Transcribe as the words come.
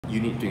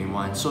Unit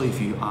 21. So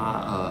if you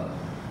are a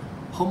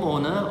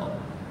homeowner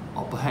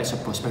or perhaps a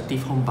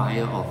prospective home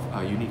buyer of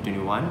Unit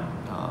 21,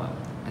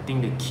 I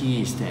think the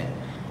key is that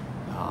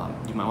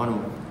you might want to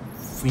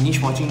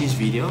finish watching this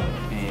video,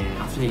 and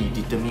after that you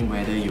determine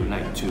whether you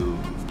like to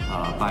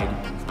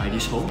buy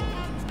this home.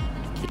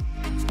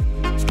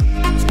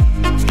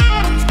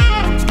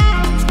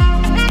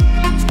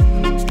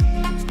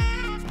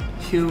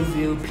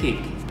 Hillview Peak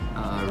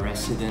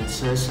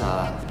Residences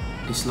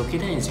is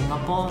located in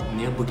Singapore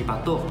near Bukit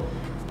Batok.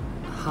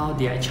 How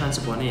did I chance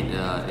upon it?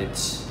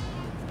 It's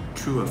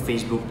through a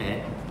Facebook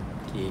ad.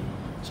 Okay,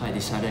 so I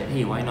decided,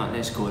 hey, why not,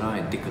 let's go down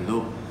and take a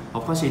look.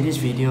 Of course, in this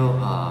video,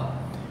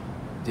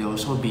 there will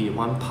also be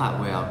one part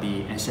where I'll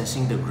be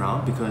assessing the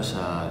ground, because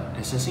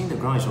assessing the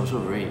ground is also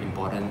a very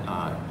important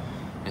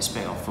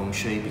aspect of feng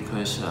shui,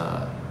 because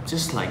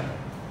just like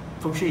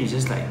feng shui is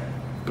just like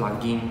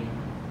plugging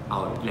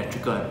our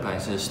electrical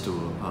appliances to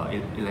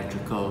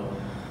electrical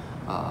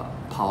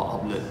power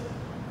outlet.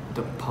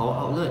 The power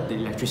outlet, the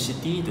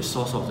electricity, the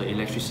source of the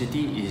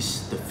electricity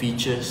is the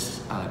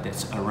features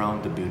that's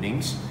around the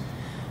buildings.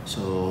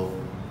 So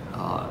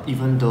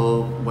even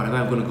though whatever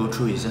I'm going to go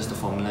through is just the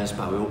formulas,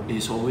 but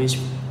it's always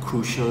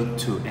crucial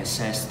to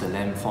assess the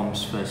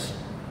landforms first.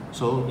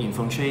 So in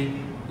feng shui,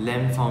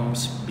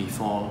 landforms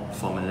before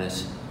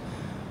formulas.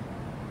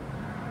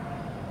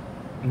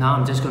 Now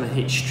I'm just going to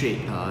head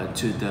straight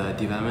to the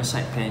development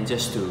site plan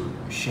just to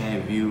share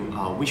with you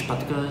which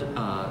particular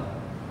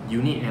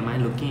unit am I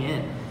looking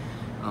at.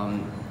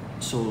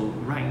 So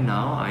right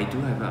now I do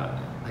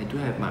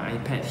have my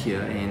iPad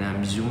here, and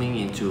I'm zooming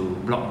into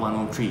block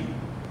 103,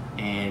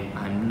 and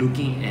I'm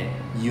looking at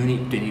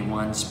Unit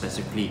 21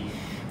 specifically,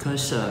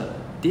 because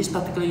this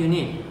particular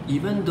unit,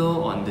 even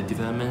though on the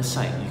development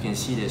site you can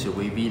see there's a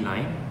wavy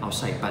line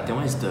outside, but that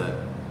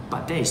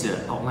is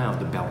the outline of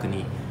the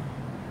balcony.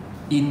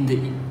 In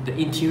the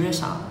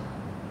interiors are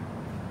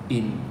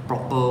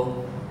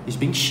it's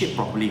being shaped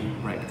properly,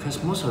 right?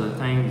 Because most of the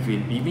time,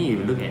 even if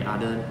you look at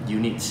other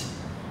units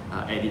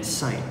at its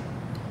site,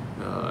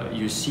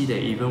 you see that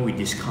even we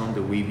discount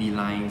the wavy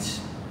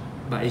lines,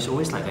 but it's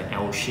always like an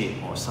L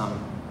shape or some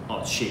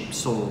odd shape.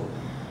 So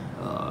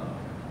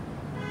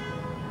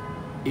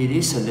it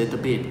is a little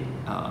bit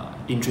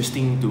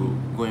interesting to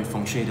go and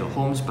feng shui the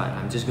homes, but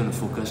I'm just going to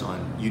focus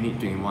on Unit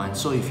 21.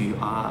 So if you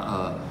are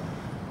a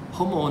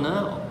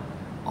homeowner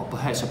or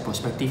perhaps a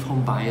prospective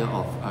home buyer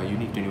of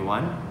Unit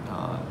 21,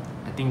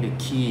 I think the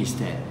key is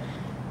that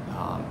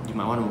you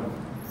might want to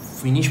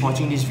finish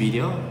watching this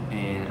video,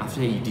 and after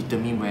that you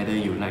determine whether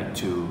you like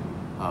to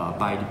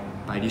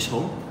buy this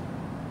home.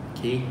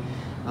 Okay,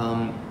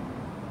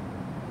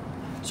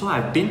 so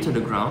I've been to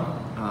the ground.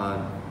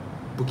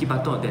 Bukit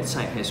Batok, that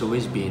site has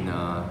always been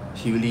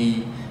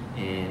hilly,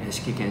 and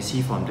as you can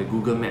see from the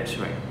Google Maps,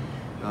 right,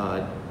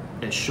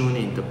 as shown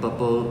in the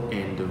purple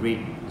and the red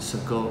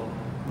circle,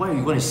 what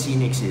you're going to see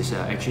next is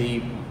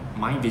actually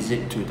my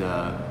visit to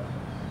the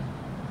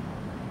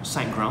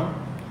site ground.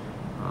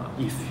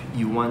 If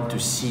you want to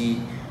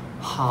see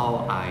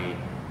how I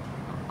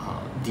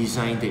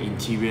design the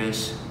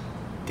interiors,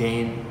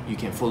 then you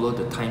can follow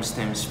the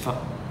timestamps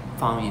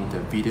found in the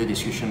video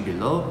description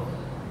below.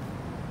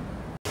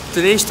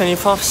 Today is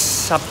 24th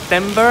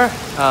September.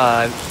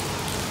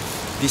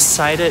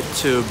 Decided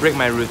to break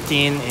my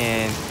routine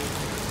and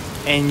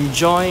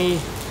enjoy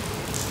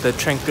the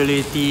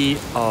tranquility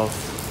of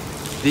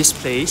this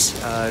place.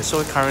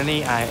 So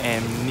currently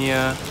I'm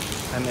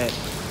at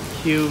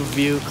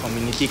Hillview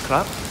Community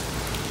Club,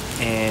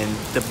 and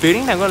the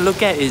building I'm going to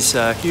look at is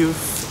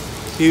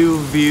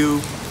Hillview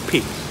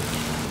Peak.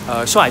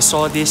 So I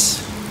saw this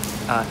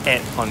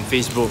ad on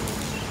Facebook,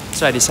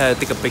 so I decided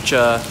to take a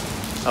picture.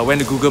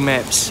 Went to Google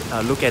Maps,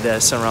 look at the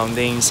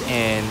surroundings,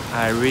 and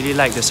I really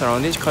like the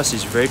surroundings because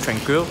it's very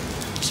tranquil.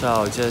 So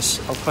I'll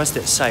just, of course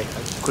that side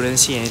I couldn't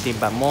see anything,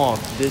 but more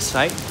of this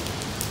side,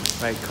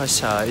 right,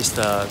 because it's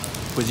the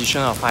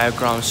position of higher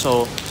ground.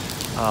 So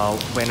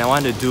when I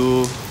want to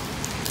do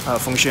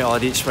feng shui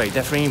audits, right,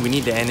 definitely we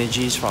need the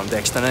energies from the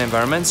external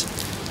environments.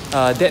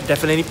 That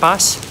definitely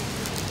passed.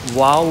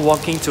 While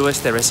walking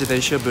towards the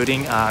residential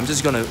building, I'm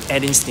just going to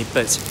add in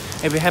snippets.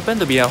 If you happen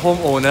to be a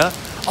homeowner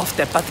of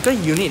that particular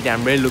unit that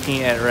I'm really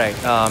looking at, right,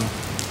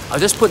 I'll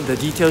just put the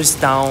details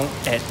down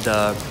at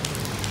the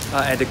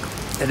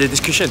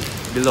description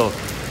below,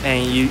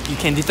 and you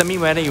can determine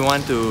whether you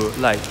want to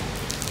like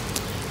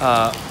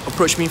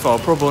approach me for a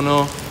pro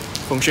bono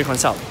feng shui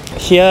consult.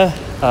 Here,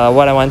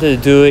 what I wanted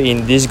to do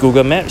in this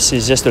Google Maps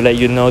is just to let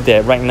you know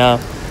that right now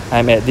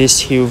I'm at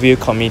this Hillview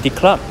Community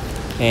Club,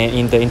 and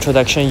in the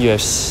introduction you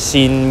have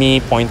seen me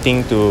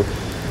pointing to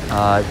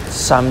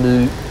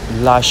some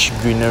lush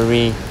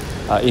greenery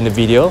in the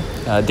video.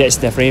 That's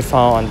definitely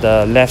found on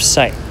the left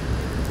side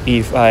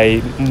if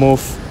I move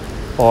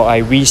or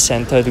I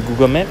recenter the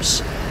Google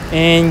Maps.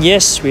 And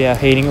yes, we are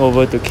heading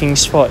over to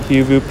Kingsford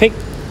Hillview Peak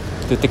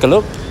to take a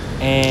look,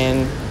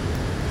 and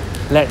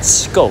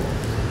let's go.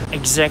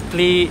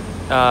 Exactly,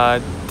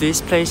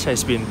 this place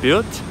has been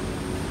built.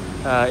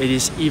 It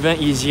is even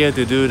easier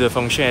to do the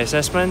feng shui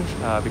assessment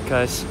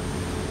because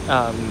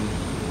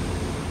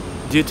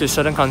due to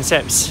certain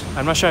concepts.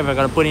 I'm not sure if I'm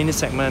going to put in this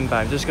segment, but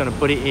I'm just going to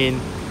put it in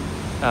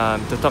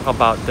to talk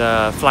about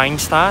the flying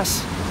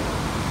stars.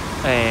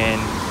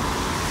 And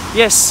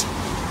yes,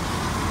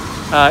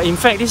 in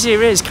fact, this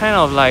area is kind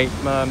of like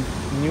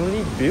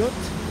newly built.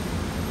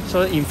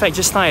 So in fact,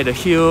 just now at the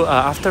hill,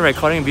 after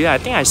recording video, I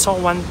think I saw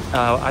one.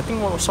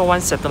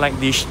 One satellite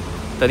dish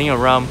turning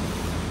around,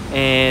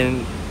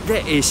 and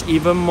that is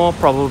even more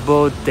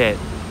probable that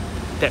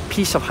that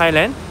piece of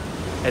highland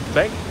at the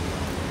back,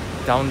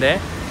 down there,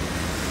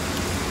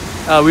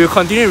 will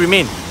continue to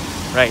remain,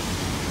 right?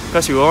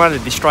 Because we won't want to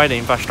destroy the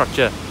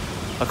infrastructure,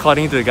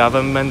 according to the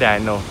government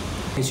that I know.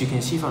 As you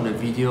can see from the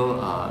video,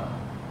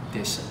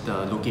 there's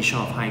the location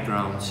of high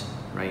grounds,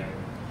 right?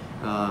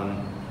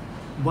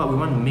 What we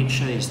want to make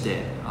sure is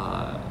that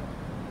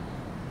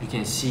you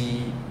can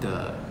see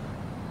the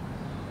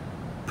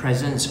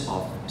presence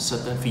of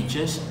certain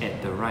features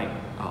at the right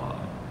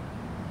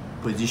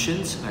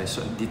positions,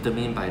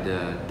 determined by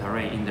the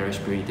direct and indirect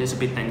spirit. That's a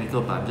bit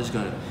technical, but I'm just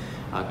going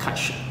to cut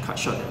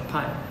short that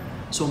part.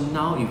 So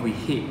now if we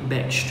head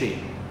back straight,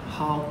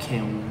 how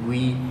can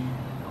we,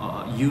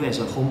 you as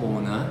a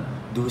homeowner,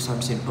 do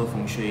some simple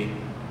feng shui?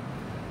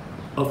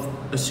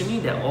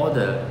 Assuming that all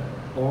the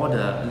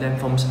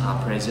landforms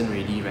are present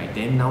already, right?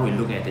 Then now we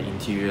look at the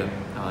interior.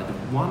 The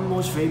one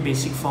most very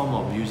basic form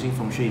of using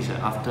feng shui is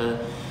after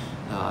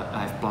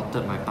I've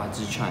plotted my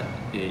Bazi chart,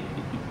 it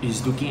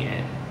is looking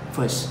at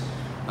first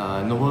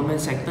nobleman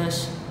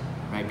sectors,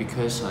 right?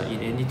 Because in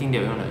anything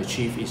that we want to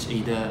achieve, is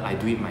either I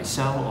do it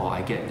myself or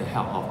I get the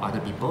help of other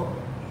people.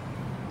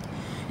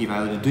 If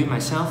I were to do it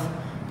myself,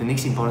 the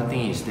next important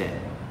thing is that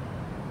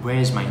where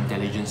is my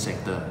intelligence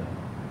sector,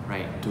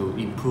 right? To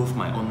improve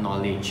my own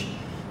knowledge.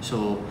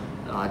 So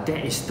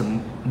that is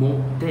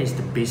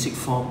the basic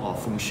form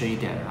of feng shui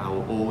that I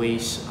will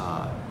always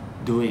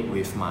do it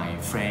with my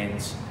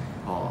friends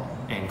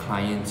and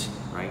clients,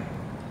 right?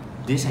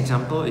 This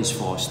example is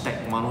for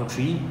Stack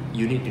 103,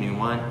 Unit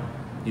 21,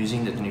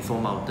 using the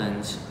 24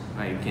 mountains,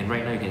 right?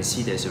 Right now you can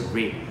see there's a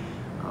red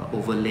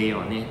overlay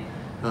on it.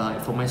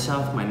 For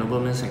myself, my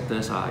nobleman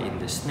sectors are in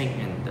the snake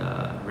and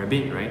the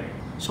rabbit, right?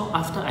 So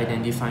after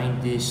identifying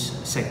these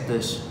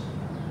sectors,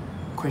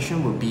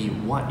 question will be,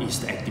 what is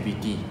the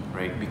activity,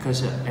 right?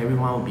 Because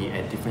everyone will be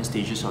at different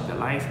stages of their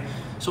life.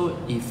 So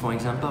if, for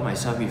example,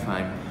 myself, if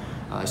I'm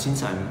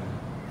since I'm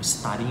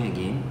studying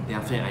again, then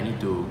after that I need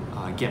to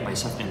get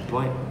myself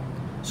employed.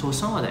 So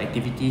some of the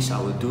activities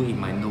I will do in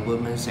my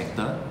nobleman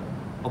sector,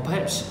 or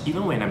perhaps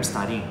even when I'm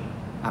studying,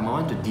 I might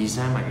want to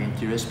design my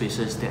interior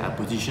spaces that I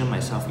position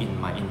myself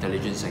in my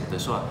intelligence sector,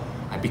 so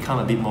I become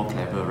a bit more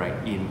clever, right,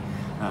 in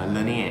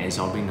learning and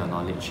absorbing the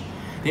knowledge.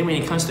 Then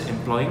when it comes to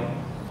employing,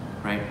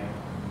 right,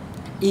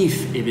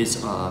 if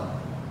it's an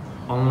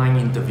online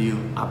interview,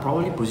 I'll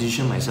probably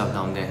position myself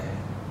down there.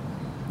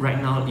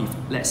 Right now, if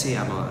let's say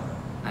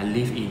I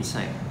live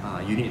inside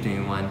Unit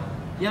 21,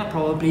 yeah,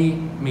 probably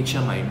make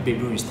sure my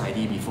bedroom is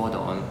tidy before the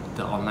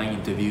online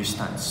interview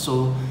starts.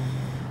 So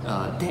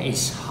that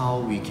is how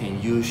we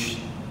can use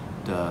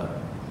the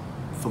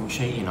feng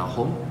shui in our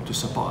home to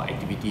support our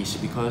activities,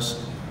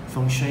 because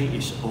feng shui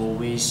is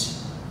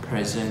always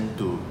present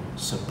to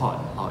support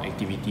our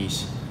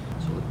activities.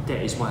 So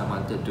that is why I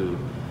wanted to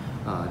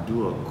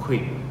do a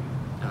quick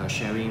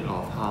sharing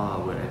of how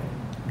I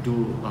would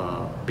do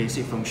a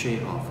basic feng shui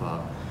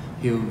of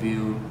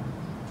Hillview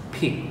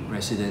peak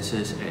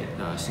residences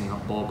at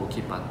Singapore,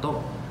 Bukit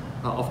Batok.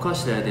 Of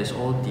course, there's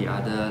all the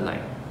other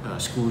like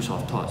schools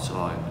of thoughts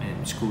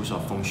and schools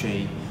of feng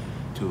shui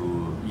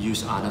to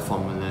use other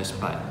formulas,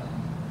 but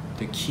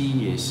the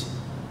key is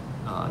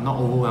not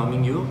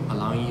overwhelming you,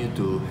 allowing you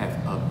to have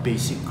a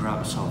basic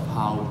grasp of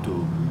how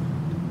to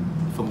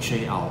feng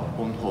shui our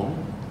own home.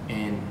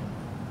 And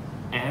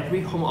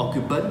every home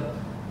occupant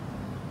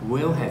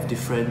will have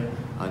different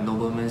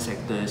nobleman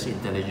sectors,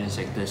 intelligence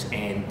sectors,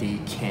 and they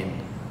can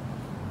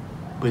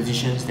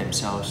position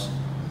themselves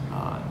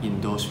in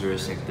those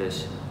various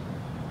sectors.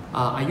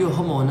 Are you a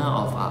homeowner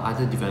of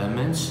other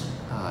developments?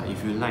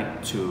 If you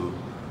like to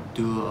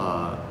do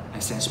an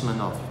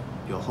assessment of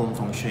your home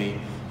feng shui,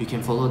 you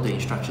can follow the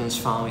instructions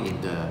found in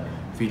the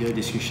video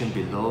description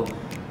below.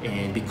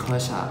 And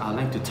because I'd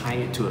like to tie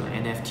it to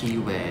an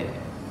NFT where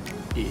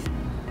it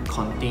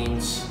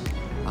contains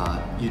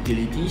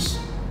utilities,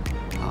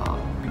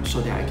 so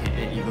that I can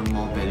add even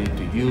more value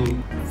to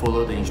you,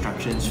 follow the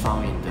instructions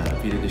found in the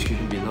video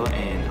description below,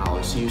 and I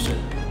will see you soon.